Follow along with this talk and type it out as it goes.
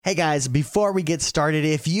Hey guys, before we get started,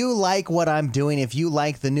 if you like what I'm doing, if you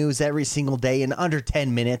like the news every single day in under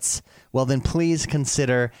 10 minutes, well then please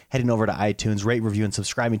consider heading over to iTunes, rate, review, and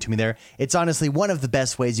subscribing to me there. It's honestly one of the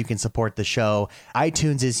best ways you can support the show.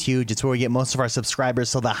 iTunes is huge. It's where we get most of our subscribers,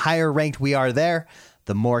 so the higher ranked we are there,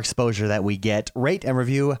 the more exposure that we get. Rate and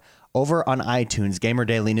review over on iTunes, Gamer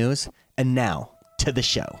Daily News. And now, to the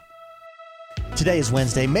show. Today is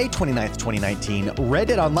Wednesday, May 29th, 2019.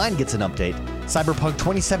 Reddit Online gets an update. Cyberpunk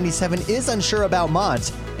 2077 is unsure about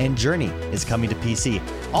mods, and Journey is coming to PC.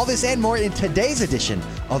 All this and more in today's edition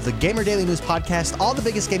of the Gamer Daily News podcast. All the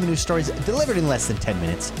biggest gaming news stories delivered in less than 10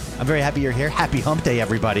 minutes. I'm very happy you're here. Happy Hump Day,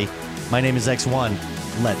 everybody. My name is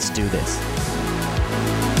X1. Let's do this.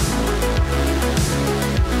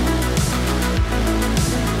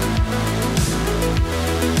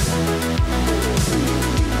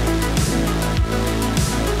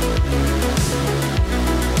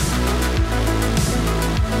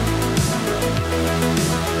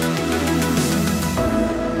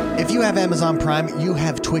 If you have Amazon Prime, you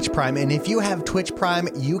have Twitch Prime. And if you have Twitch Prime,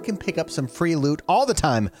 you can pick up some free loot all the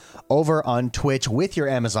time over on Twitch with your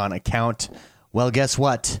Amazon account. Well, guess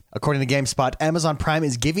what? According to GameSpot, Amazon Prime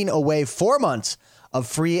is giving away 4 months of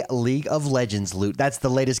free League of Legends loot. That's the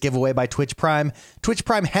latest giveaway by Twitch Prime. Twitch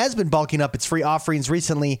Prime has been bulking up its free offerings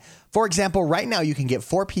recently. For example, right now you can get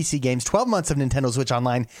 4 PC games, 12 months of Nintendo Switch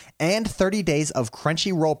Online, and 30 days of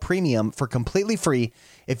Crunchyroll Premium for completely free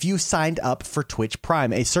if you signed up for Twitch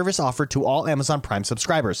Prime, a service offered to all Amazon Prime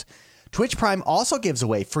subscribers. Twitch Prime also gives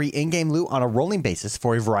away free in-game loot on a rolling basis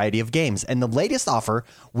for a variety of games, and the latest offer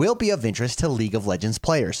will be of interest to League of Legends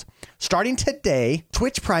players. Starting today,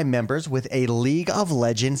 Twitch Prime members with a League of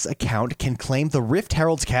Legends account can claim the Rift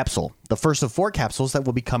Herald's capsule, the first of 4 capsules that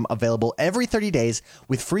will become available every 30 days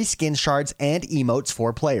with free skin shards and emotes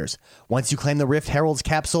for players. Once you claim the Rift Herald's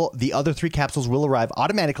capsule, the other 3 capsules will arrive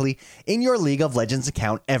automatically in your League of Legends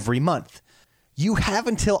account every month. You have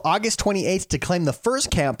until August 28th to claim the first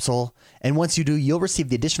capsule, and once you do, you'll receive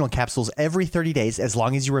the additional capsules every 30 days as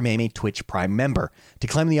long as you remain a Twitch Prime member. To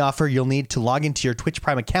claim the offer, you'll need to log into your Twitch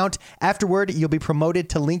Prime account. Afterward, you'll be promoted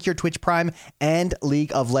to link your Twitch Prime and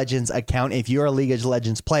League of Legends account. If you're a League of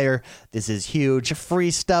Legends player, this is huge. Free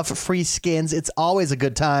stuff, free skins. It's always a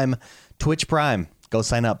good time. Twitch Prime. Go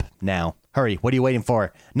sign up now. Hurry. What are you waiting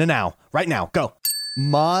for? Now. Right now. Go.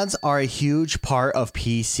 Mods are a huge part of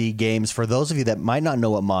PC games. For those of you that might not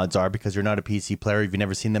know what mods are because you're not a PC player, if you've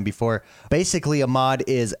never seen them before, basically a mod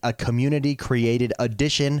is a community-created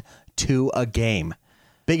addition to a game.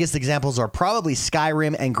 Biggest examples are probably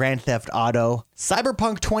Skyrim and Grand Theft Auto.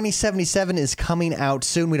 Cyberpunk 2077 is coming out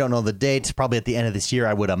soon. We don't know the date. Probably at the end of this year,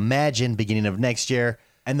 I would imagine, beginning of next year.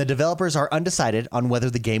 And the developers are undecided on whether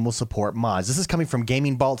the game will support mods. This is coming from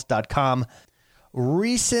GamingVault.com.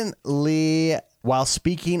 Recently, while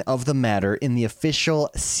speaking of the matter in the official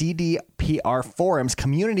CDPR forums,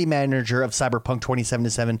 community manager of Cyberpunk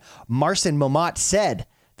 2077, Marcin Momot, said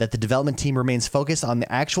that the development team remains focused on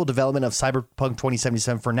the actual development of Cyberpunk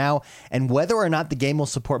 2077 for now, and whether or not the game will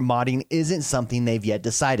support modding isn't something they've yet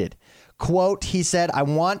decided. Quote, he said, I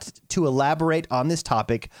want to elaborate on this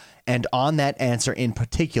topic and on that answer in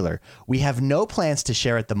particular. We have no plans to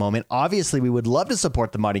share at the moment. Obviously, we would love to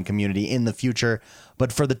support the modding community in the future,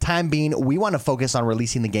 but for the time being, we want to focus on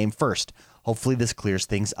releasing the game first. Hopefully this clears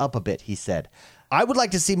things up a bit, he said. I would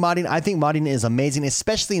like to see modding. I think modding is amazing,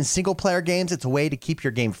 especially in single-player games. It's a way to keep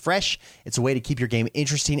your game fresh. It's a way to keep your game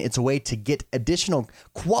interesting. It's a way to get additional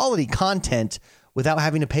quality content without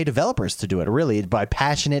having to pay developers to do it, really, by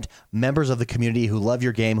passionate members of the community who love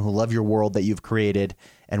your game, who love your world that you've created,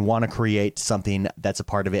 and want to create something that's a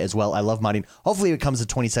part of it as well. I love modding. Hopefully it comes to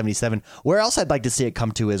 2077. Where else I'd like to see it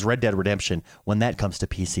come to is Red Dead Redemption when that comes to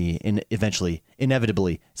PC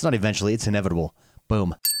inevitably. It's not eventually, it's inevitable.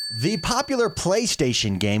 Boom. The popular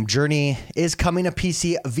PlayStation game Journey is coming to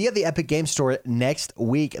PC via the Epic Games Store next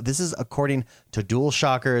week. This is according to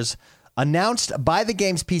DualShockers. Announced by the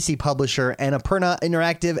game's PC publisher, Annapurna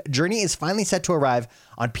Interactive, Journey is finally set to arrive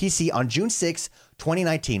on PC on June 6,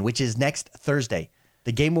 2019, which is next Thursday.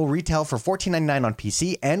 The game will retail for $14.99 on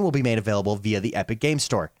PC and will be made available via the Epic Games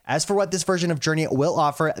Store. As for what this version of Journey will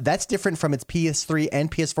offer, that's different from its PS3 and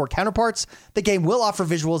PS4 counterparts. The game will offer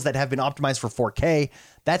visuals that have been optimized for 4K.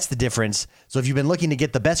 That's the difference. So if you've been looking to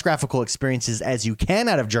get the best graphical experiences as you can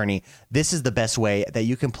out of Journey, this is the best way that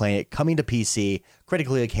you can play it. Coming to PC,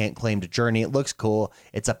 critically acclaimed Journey. It looks cool.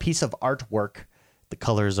 It's a piece of artwork. The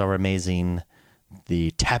colors are amazing.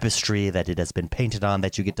 The tapestry that it has been painted on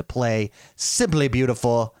that you get to play, simply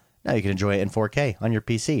beautiful. Now you can enjoy it in 4K on your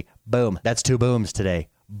PC. Boom. That's 2 booms today.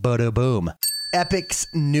 Bada boom. Epic's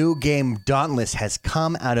new game Dauntless has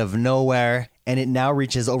come out of nowhere. and it now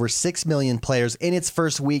reaches over 6 million players in its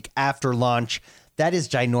first week after launch. That is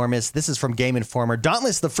ginormous. This is from Game Informer.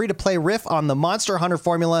 Dauntless, the free-to-play riff on the Monster Hunter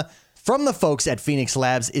formula from the folks at Phoenix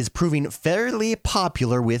Labs, is proving fairly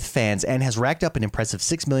popular with fans and has racked up an impressive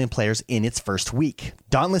 6 million players in its first week.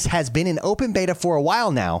 Dauntless has been in open beta for a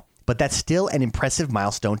while now, but that's still an impressive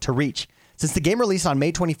milestone to reach. Since the game released on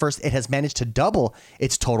May 21st, it has managed to double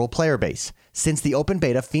its total player base. Since the open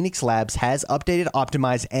beta, Phoenix Labs has updated,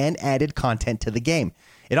 optimized, and added content to the game.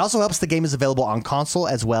 It also helps the game is available on console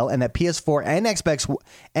as well, and that PS4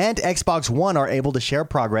 and Xbox One are able to share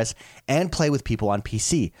progress and play with people on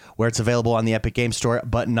PC, where it's available on the Epic Games Store,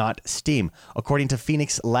 but not Steam. According to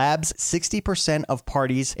Phoenix Labs, 60% of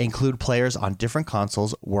parties include players on different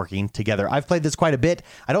consoles working together. I've played this quite a bit.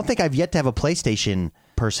 I don't think I've yet to have a PlayStation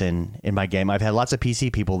person in my game. I've had lots of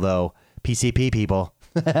PC people, though. PCP people.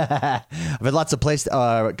 I've had lots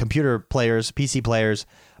of computer players, PC players.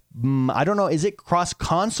 I don't know. Is it cross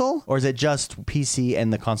console or is it just PC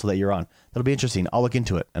and the console that you're on? That'll be interesting. I'll look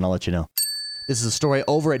into it and I'll let you know. This is a story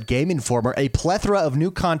over at Game Informer. A plethora of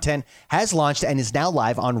new content has launched and is now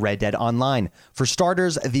live on Red Dead Online. For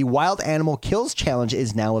starters, the Wild Animal Kills Challenge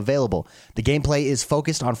is now available. The gameplay is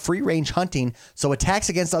focused on free-range hunting, so attacks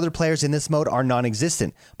against other players in this mode are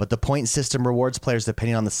non-existent, but the point system rewards players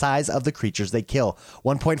depending on the size of the creatures they kill.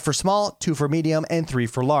 1 point for small, 2 for medium, and 3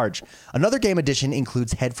 for large. Another game addition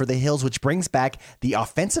includes Head for the Hills, which brings back the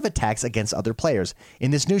offensive attacks against other players.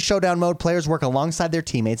 In this new showdown mode, players work alongside their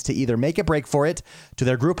teammates to either make a break for it to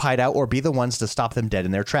their group hideout or be the ones to stop them dead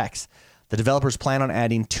in their tracks. The developers plan on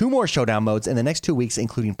adding 2 more showdown modes in the next 2 weeks,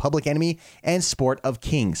 including Public Enemy and Sport of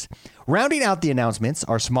Kings. Rounding out the announcements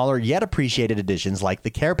are smaller yet appreciated additions like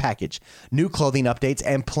the Care Package, new clothing updates,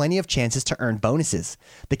 and plenty of chances to earn bonuses.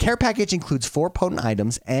 The Care Package includes 4 potent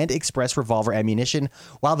items and express revolver ammunition,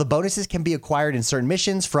 while the bonuses can be acquired in certain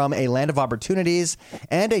missions from a Land of Opportunities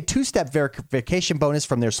and a 2-step verification bonus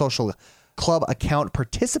from their social club account.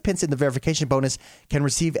 Participants in the verification bonus can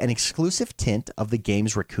receive an exclusive tint of the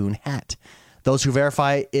game's raccoon hat. Those who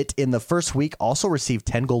verify it in the first week also receive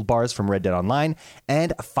 10 gold bars from Red Dead Online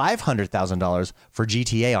and $500,000 for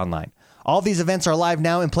GTA Online. All these events are live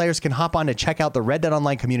now, and players can hop on to check out the Red Dead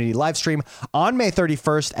Online community live stream on May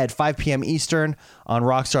 31st at 5 p.m. Eastern on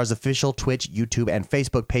Rockstar's official Twitch, YouTube, and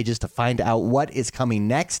Facebook pages to find out what is coming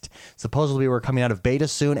next. Supposedly, we're coming out of beta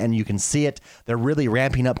soon, and you can see it. They're really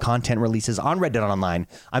ramping up content releases on Red Dead Online.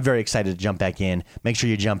 I'm very excited to jump back in. Make sure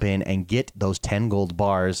you jump in and get those 10 gold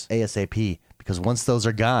bars ASAP, because once those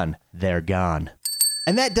are gone, they're gone.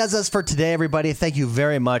 And that does us for today, everybody. Thank you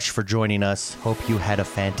very much for joining us. Hope you had a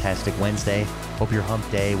fantastic Wednesday. Hope your hump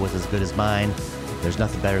day was as good as mine. There's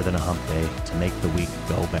nothing better than a hump day to make the week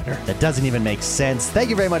go better. That doesn't even make sense. Thank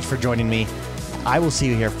you very much for joining me. I will see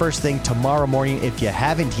you here first thing tomorrow morning. If you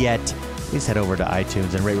haven't yet, please head over to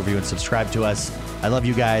iTunes and rate, review, and subscribe to us. I love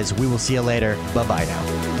you guys. We will see you later. Bye-bye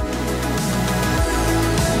now.